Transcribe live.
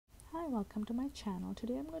and welcome to my channel.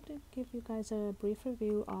 Today I'm going to give you guys a brief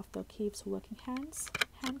review of the Kiehl's Working Hands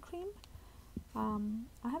hand cream.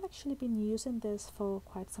 I have actually been using this for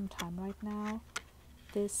quite some time right now.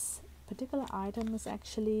 This particular item is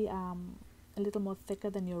actually a little more thicker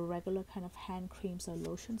than your regular kind of hand creams or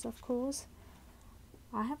lotions, of course.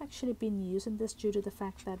 I have actually been using this due to the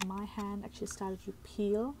fact that my hand actually started to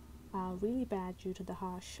peel really bad due to the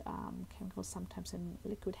harsh chemicals sometimes in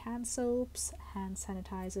liquid hand soaps, hand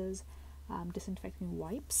sanitizers, disinfecting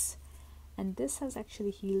wipes, and this has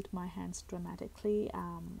actually healed my hands dramatically.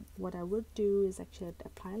 What I would do is actually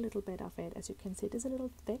apply a little bit of it. As you can see, it is a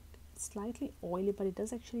little thick, slightly oily, but it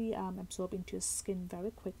does actually absorb into your skin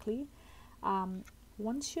very quickly.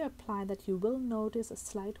 Once you apply that, you will notice a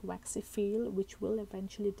slight waxy feel which will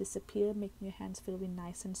eventually disappear, making your hands feel really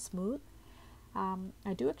nice and smooth.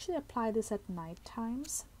 I do actually apply this at night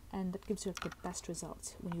times, and that gives you the best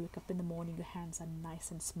results. When you wake up in the morning, your hands are nice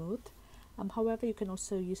and smooth. However, you can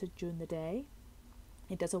also use it during the day.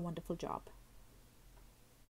 It does a wonderful job.